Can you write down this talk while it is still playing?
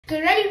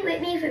Get ready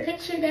with me for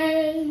picture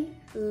day.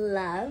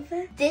 Love.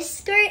 This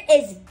skirt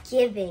is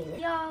giving.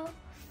 Y'all,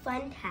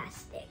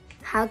 Fantastic.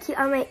 how cute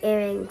are my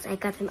earrings? I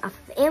got them off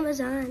of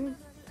Amazon.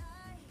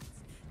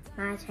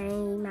 My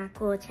chain, my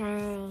cool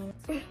chain.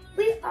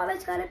 We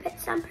always gotta put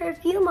some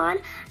perfume on.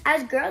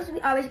 As girls,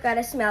 we always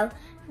gotta smell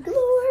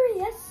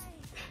glorious.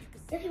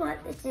 If you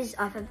want, this is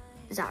off of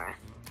Zara.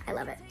 I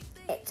love it.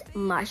 It's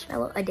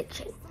Marshmallow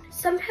Addiction.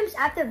 Sometimes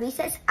after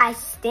recess, I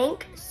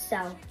stink,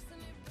 so.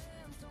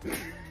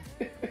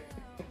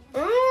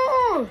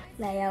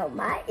 Lay out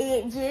my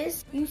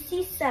edges. You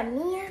see some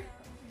man?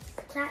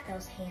 Clap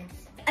those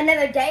hands.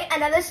 Another day,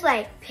 another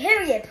sleigh.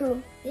 Period,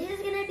 poo. This is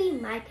gonna be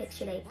my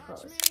picture day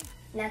pose.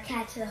 Now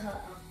catch the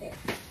whole outfit.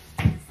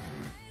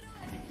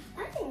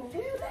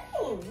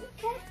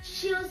 Okay.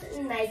 Shoes,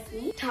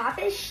 Nike. Top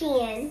is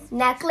Shein.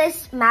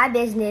 Necklace, my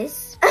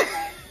business.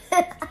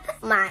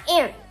 My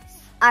earrings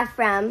are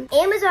from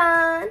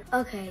Amazon.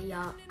 Okay,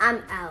 y'all,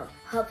 I'm out.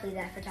 Hopefully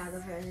that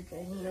photographer is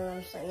good, you know what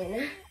I'm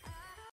saying?